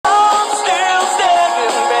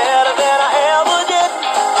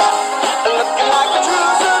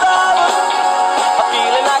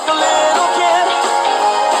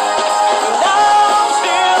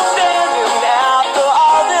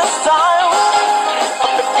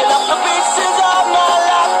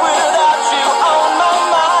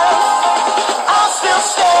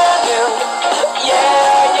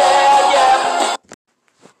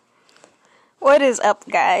is up,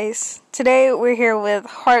 guys? Today we're here with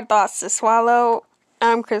Hard Thoughts to Swallow.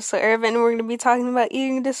 I'm Crystal Irvin, and we're going to be talking about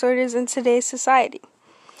eating disorders in today's society.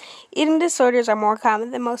 Eating disorders are more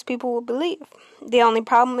common than most people will believe. The only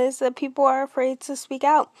problem is that people are afraid to speak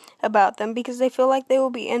out about them because they feel like they will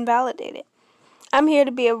be invalidated. I'm here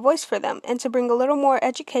to be a voice for them and to bring a little more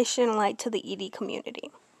education and light to the ED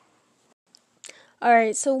community.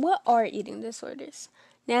 Alright, so what are eating disorders?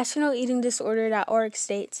 NationalEatingDisorder.org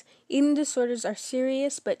states, eating disorders are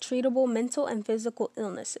serious but treatable mental and physical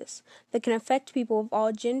illnesses that can affect people of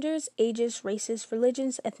all genders, ages, races,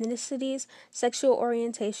 religions, ethnicities, sexual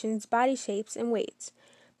orientations, body shapes, and weights.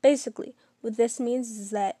 Basically, what this means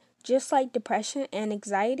is that just like depression and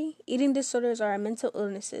anxiety, eating disorders are mental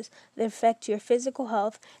illnesses that affect your physical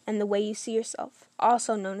health and the way you see yourself,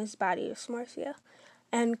 also known as body dysmorphia,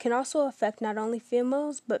 and can also affect not only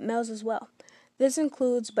females but males as well. This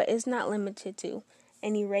includes, but is not limited to,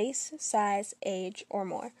 any race, size, age, or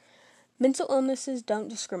more. Mental illnesses don't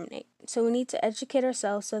discriminate, so we need to educate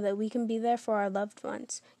ourselves so that we can be there for our loved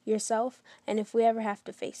ones, yourself, and if we ever have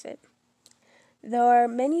to face it. There are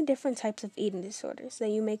many different types of eating disorders that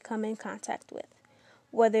you may come in contact with,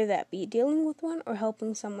 whether that be dealing with one or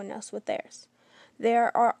helping someone else with theirs.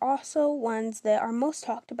 There are also ones that are most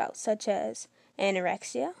talked about, such as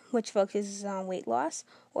anorexia, which focuses on weight loss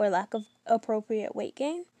or lack of appropriate weight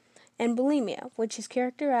gain, and bulimia, which is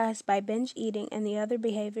characterized by binge eating and the other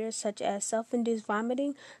behaviors such as self-induced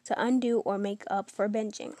vomiting to undo or make up for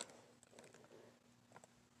binging.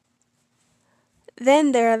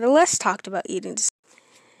 Then there are the less talked about eating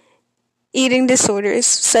disorders,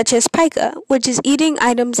 such as pica, which is eating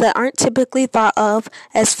items that aren't typically thought of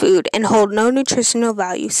as food and hold no nutritional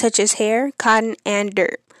value, such as hair, cotton, and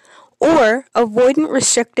dirt. Or avoidant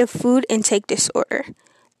restrictive food intake disorder,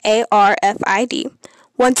 ARFID,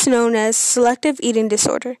 once known as selective eating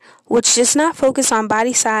disorder, which does not focus on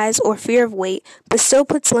body size or fear of weight, but still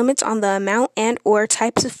puts limits on the amount and or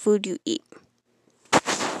types of food you eat.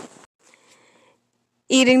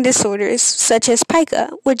 Eating disorders, such as pica,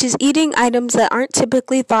 which is eating items that aren't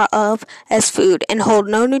typically thought of as food and hold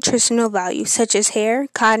no nutritional value, such as hair,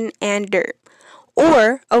 cotton, and dirt.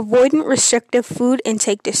 Or avoidant restrictive food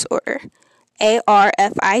intake disorder,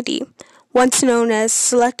 ARFID, once known as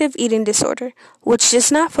selective eating disorder, which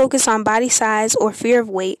does not focus on body size or fear of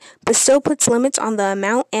weight, but still puts limits on the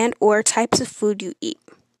amount and or types of food you eat.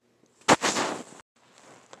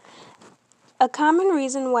 A common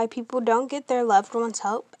reason why people don't get their loved ones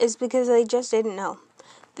help is because they just didn't know.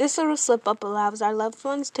 This little slip-up allows our loved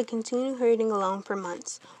ones to continue hurting alone for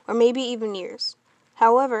months, or maybe even years.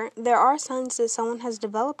 However, there are signs that someone has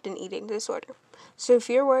developed an eating disorder. So if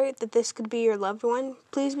you're worried that this could be your loved one,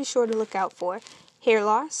 please be sure to look out for hair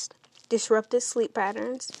loss, disrupted sleep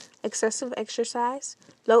patterns, excessive exercise,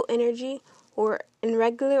 low energy, or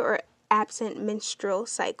irregular or absent menstrual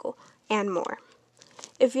cycle, and more.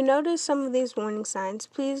 If you notice some of these warning signs,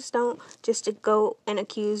 please don't just go and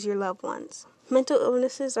accuse your loved ones. Mental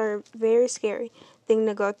illnesses are a very scary thing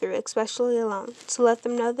to go through, especially alone, so let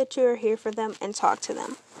them know that you are here for them and talk to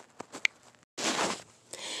them.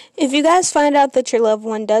 If you guys find out that your loved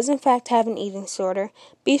one does in fact have an eating disorder,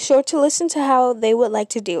 be sure to listen to how they would like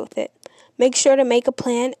to deal with it. Make sure to make a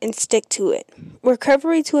plan and stick to it.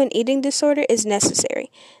 Recovery to an eating disorder is necessary.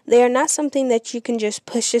 They are not something that you can just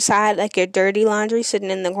push aside like your dirty laundry sitting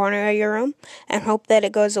in the corner of your room and hope that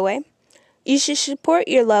it goes away. You should support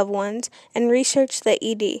your loved ones and research the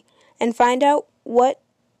ED and find out what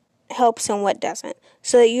helps and what doesn't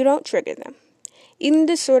so that you don't trigger them. Eating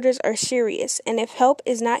disorders are serious, and if help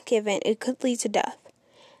is not given, it could lead to death.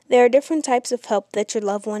 There are different types of help that your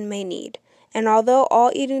loved one may need, and although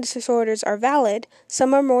all eating disorders are valid,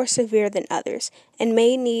 some are more severe than others and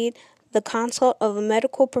may need the consult of a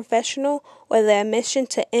medical professional or the admission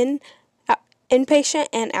to inpatient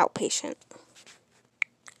and outpatient.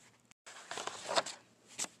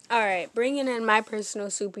 Alright, bringing in my personal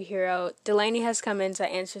superhero, Delaney has come in to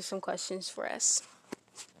answer some questions for us.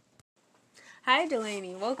 Hi,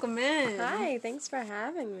 Delaney. Welcome in. Hi, thanks for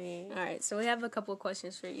having me. Alright, so we have a couple of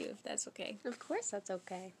questions for you, if that's okay. Of course, that's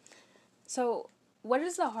okay. So, what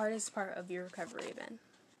is the hardest part of your recovery then?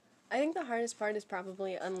 I think the hardest part is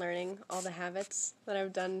probably unlearning all the habits that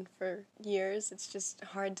I've done for years. It's just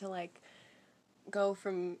hard to, go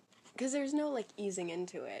from... Because there's no, easing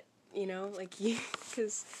into it, you know?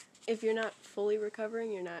 Because if you're not fully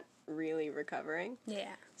recovering, you're not really recovering.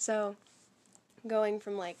 Yeah. So, going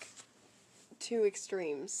from, two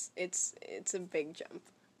extremes, it's a big jump.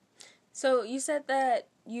 So, you said that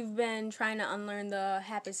you've been trying to unlearn the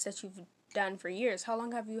habits that you've done for years. How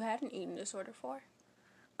long have you had an eating disorder for?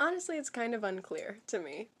 Honestly, it's kind of unclear to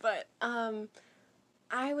me, but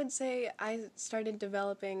I would say I started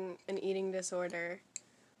developing an eating disorder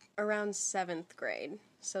around 7th grade.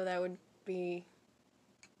 So that would be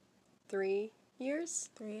 3 years.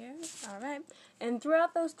 3 years? All right. And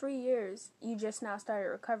throughout those 3 years, you just now started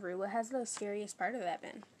recovery. What has the scariest part of that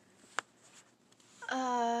been?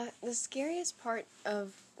 The scariest part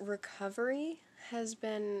of recovery has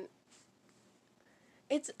been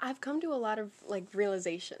I've come to a lot of like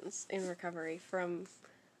realizations in recovery from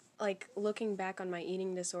like looking back on my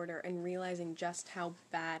eating disorder and realizing just how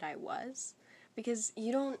bad I was, because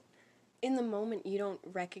in the moment you don't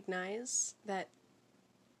recognize that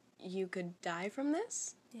you could die from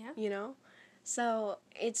this. Yeah. You know? So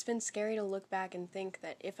it's been scary to look back and think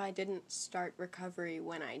that if I didn't start recovery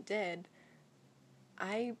when I did,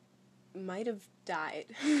 I might have died,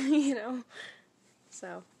 you know?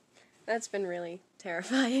 So that's been really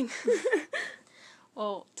terrifying.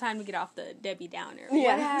 Well, time to get off the Debbie Downer.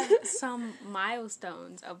 Yeah. What have some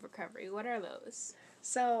milestones of recovery? What are those?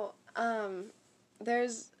 So,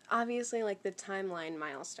 there's obviously like the timeline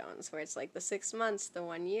milestones where it's like the 6 months, the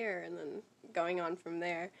 1 year, and then going on from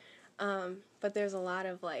there. But there's a lot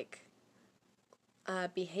of like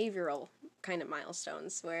behavioral kind of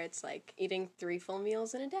milestones where it's like eating 3 full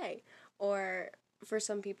meals in a day, or for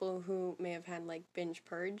some people who may have had like binge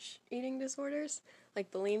purge eating disorders,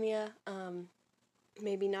 like bulimia,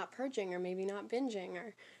 maybe not purging or maybe not binging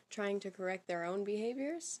or trying to correct their own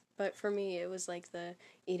behaviors. But for me, it was like the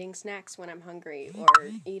eating snacks when I'm hungry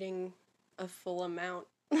or eating a full amount,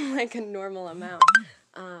 like a normal amount,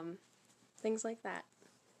 things like that.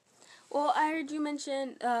 Well, I heard you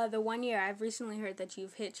mention the 1 year. I've recently heard that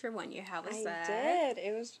you've hit your 1 year. How was that? I did.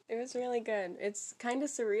 It was really good. It's kind of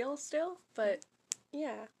surreal still, but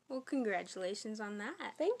yeah. Well, congratulations on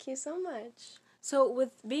that. Thank you so much. So, with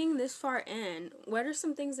being this far in, what are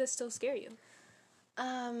some things that still scare you?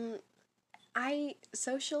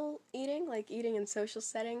 Social eating, like eating in social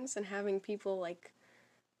settings and having people like,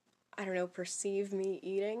 I don't know, perceive me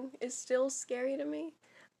eating is still scary to me.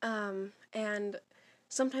 And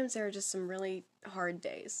sometimes there are just some really hard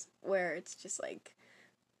days where it's just like,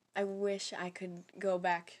 I wish I could go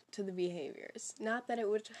back to the behaviors. Not that it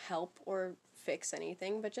would help or fix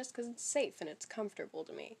anything, but just because it's safe and it's comfortable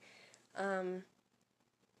to me.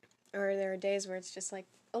 Or there are days where it's just like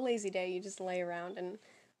a lazy day, you just lay around and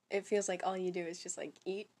it feels like all you do is just like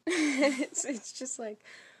eat. It's just like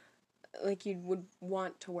you would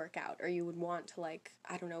want to work out or you would want to like,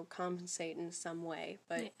 I don't know, compensate in some way,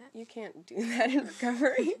 but you can't do that in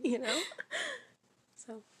recovery, you know?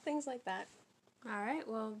 So, things like that. All right.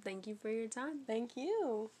 Well, thank you for your time. Thank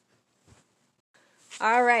you.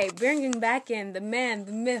 All right. Bringing back in the man,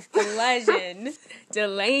 the myth, the legend,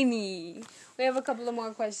 Delaney. We have a couple of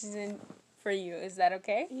more questions in for you. Is that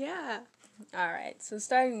okay? Yeah. All right. So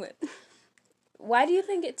starting with, why do you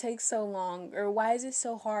think it takes so long, or why is it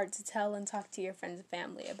so hard to tell and talk to your friends and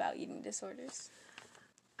family about eating disorders?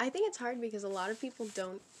 I think it's hard because a lot of people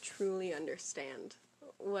don't truly understand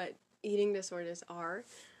what eating disorders are.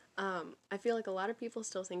 I feel like a lot of people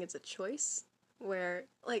still think it's a choice, where,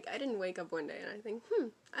 like, I didn't wake up one day and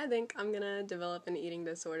I think I'm gonna develop an eating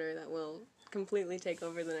disorder that will completely take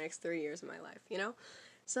over the next 3 years of my life, you know?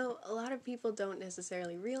 So a lot of people don't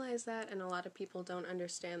necessarily realize that, and a lot of people don't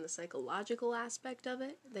understand the psychological aspect of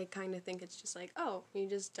it. They kind of think it's just like, oh, you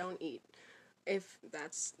just don't eat, if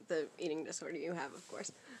that's the eating disorder you have, of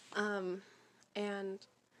course. And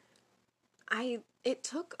it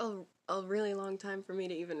took a really long time for me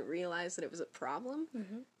to even realize that it was a problem,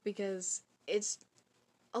 because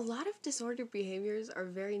a lot of disordered behaviors are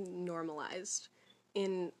very normalized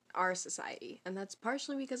in our society, and that's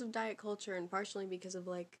partially because of diet culture and partially because of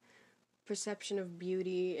like perception of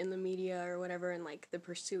beauty in the media or whatever, and like the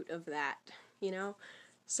pursuit of that, you know?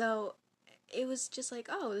 So it was just like,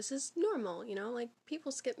 oh, this is normal, you know? Like,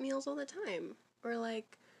 people skip meals all the time, or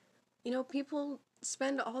like, you know, people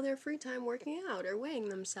spend all their free time working out or weighing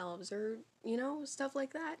themselves or, you know, stuff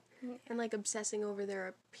like that. And like obsessing over their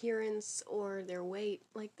appearance or their weight.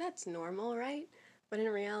 Like, that's normal, right? But in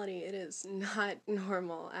reality, it is not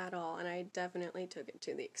normal at all, and I definitely took it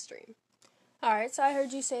to the extreme. All right, so I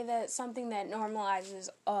heard you say that something that normalizes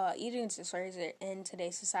eating disorders in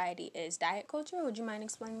today's society is diet culture. Would you mind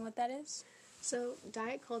explaining what that is? So,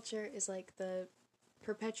 diet culture is like the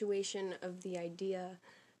perpetuation of the idea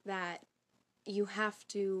that you have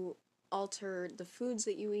to alter the foods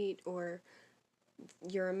that you eat or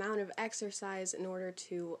your amount of exercise in order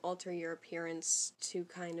to alter your appearance to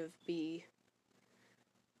kind of be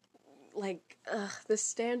like the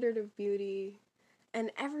standard of beauty.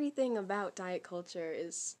 And everything about diet culture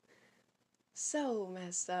is so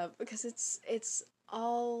messed up because it's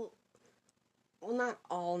all well, not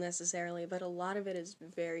all necessarily, but a lot of it is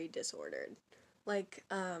very disordered. Like,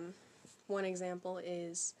 one example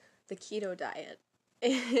is the keto diet.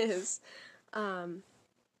 Is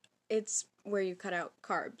it's where you cut out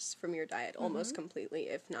carbs from your diet almost completely,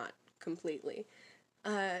 if not completely.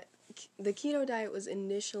 The keto diet was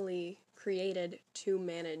initially created to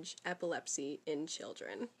manage epilepsy in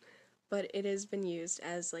children, but it has been used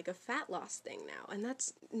as like a fat loss thing now, and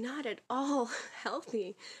that's not at all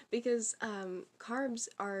healthy because carbs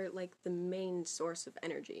are like the main source of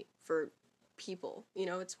energy for people. You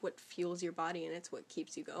know, it's what fuels your body and it's what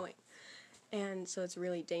keeps you going. And so it's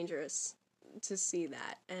really dangerous to see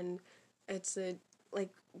that. And it's like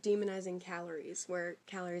demonizing calories, where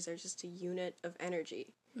calories are just a unit of energy.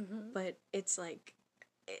 But it's like,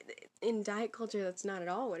 in diet culture, that's not at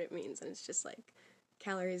all what it means. And it's just like,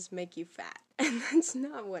 calories make you fat. And that's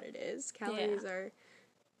not what it is. Calories are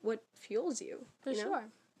what fuels you. For sure.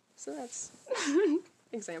 So that's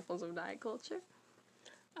examples of diet culture.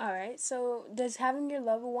 All right, so does having your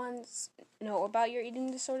loved ones know about your eating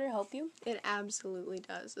disorder help you? It absolutely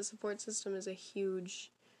does. The support system is a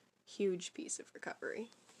huge, huge piece of recovery.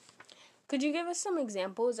 Could you give us some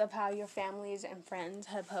examples of how your families and friends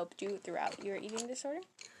have helped you throughout your eating disorder?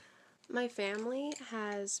 My family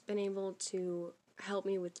has been able to help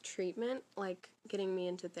me with treatment, like getting me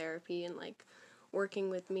into therapy and like working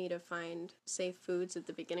with me to find safe foods at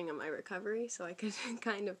the beginning of my recovery so I could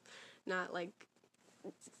kind of not like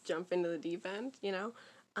jump into the deep end, you know?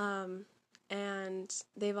 And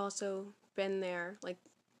they've also been there, like,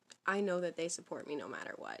 I know that they support me no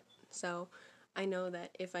matter what. So I know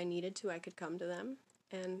that if I needed to, I could come to them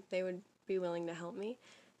and they would be willing to help me.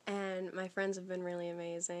 And my friends have been really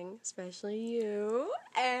amazing, especially you.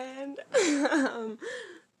 And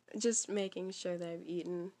just making sure that I've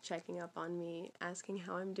eaten, checking up on me, asking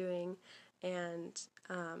how I'm doing, and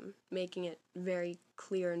making it very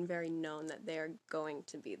clear and very known that they're going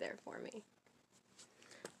to be there for me.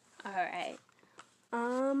 All right.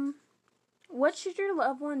 What should your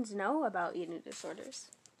loved ones know about eating disorders?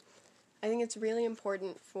 I think it's really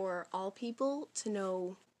important for all people to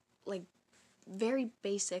know, like, very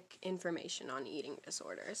basic information on eating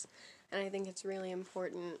disorders. And I think it's really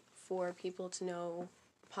important for people to know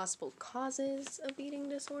possible causes of eating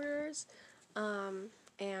disorders.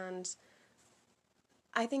 And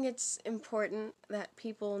I think it's important that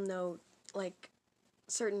people know, like,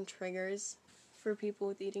 certain triggers for people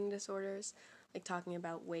with eating disorders, like talking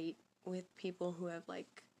about weight with people who have,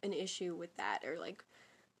 like, an issue with that, or, like,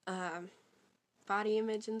 body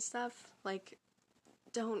image and stuff. Like,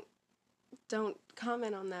 don't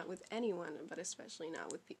comment on that with anyone, but especially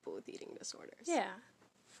not with people with eating disorders. Yeah.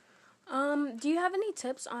 Do you have any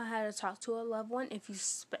tips on how to talk to a loved one if you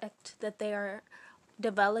suspect that they are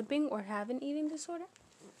developing or have an eating disorder?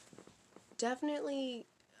 Definitely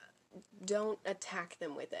don't attack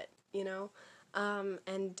them with it, you know?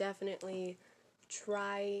 And definitely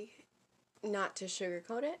try not to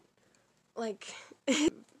sugarcoat it. Like,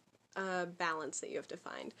 a balance that you have to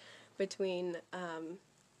find between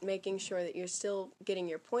making sure that you're still getting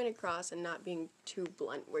your point across and not being too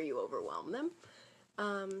blunt where you overwhelm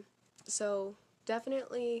them. So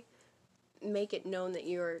definitely make it known that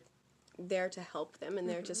you're there to help them and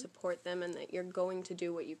there to support them, and that you're going to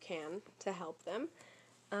do what you can to help them.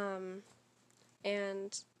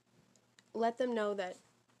 And let them know that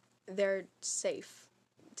they're safe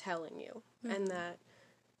telling you, and that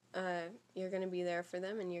you're going to be there for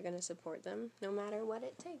them and you're going to support them no matter what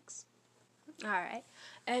it takes. All right.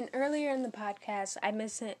 And earlier in the podcast,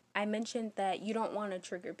 I mentioned that you don't want to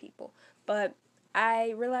trigger people, but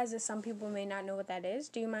I realize that some people may not know what that is.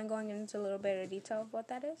 Do you mind going into a little bit of detail of what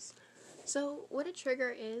that is? So what a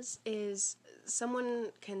trigger is someone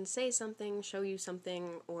can say something, show you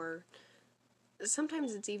something, or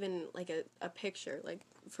sometimes it's even like a picture. Like,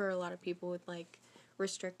 for a lot of people with, like,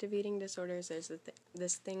 restrictive eating disorders, there's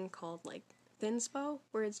this thing called, like, thinspo,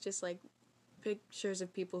 where it's just, like, pictures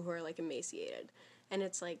of people who are, like, emaciated, and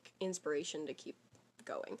it's, like, inspiration to keep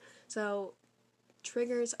going. So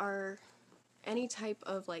triggers are any type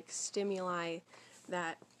of, like, stimuli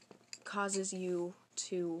that causes you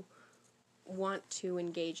to want to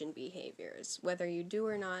engage in behaviors. Whether you do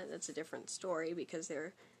or not, that's a different story, because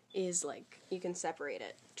there is, like, you can separate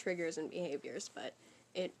it, triggers and behaviors, but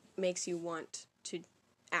it makes you want to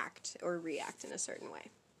act or react in a certain way.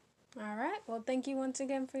 All right. Well, thank you once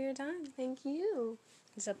again for your time. Thank you.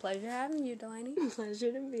 It's a pleasure having you, Delaney.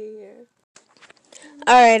 Pleasure to be here.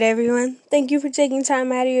 All right, everyone. Thank you for taking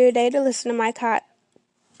time out of your day to listen to my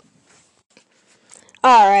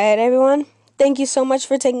All right, everyone. Thank you so much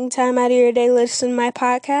for taking time out of your day to listen to my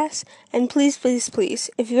podcast. And please, please, please,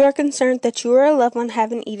 if you are concerned that you or a loved one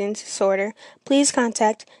have an eating disorder, please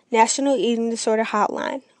contact National Eating Disorder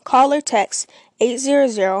Hotline. Call or text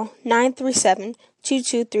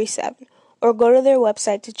 800-937-2237 or go to their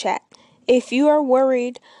website to chat. If you are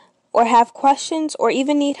worried or have questions or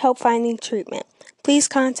even need help finding treatment, please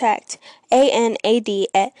contact ANAD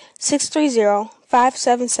at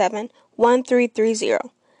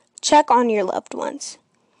 630-577-1330. Check on your loved ones.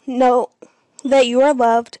 Know that you are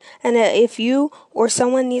loved and that if you or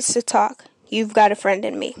someone needs to talk, you've got a friend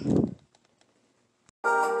in me.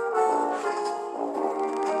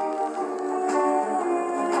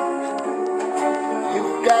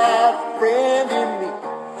 You've got a friend in me.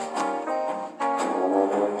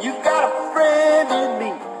 You've got a friend in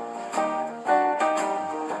me.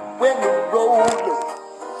 When the road looks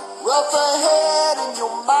rough ahead and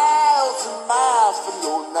you're miles and miles from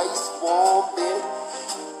your nice warm bed,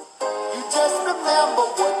 you just remember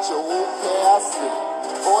what your old past said.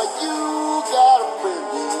 Boy, you got a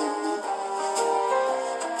friend in me.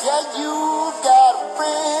 Yeah, you've got a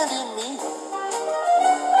friend in me.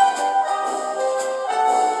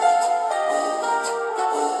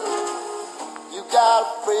 You got a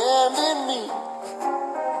friend in me.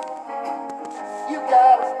 You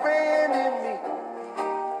got a friend in me.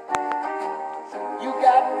 You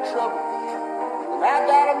got trouble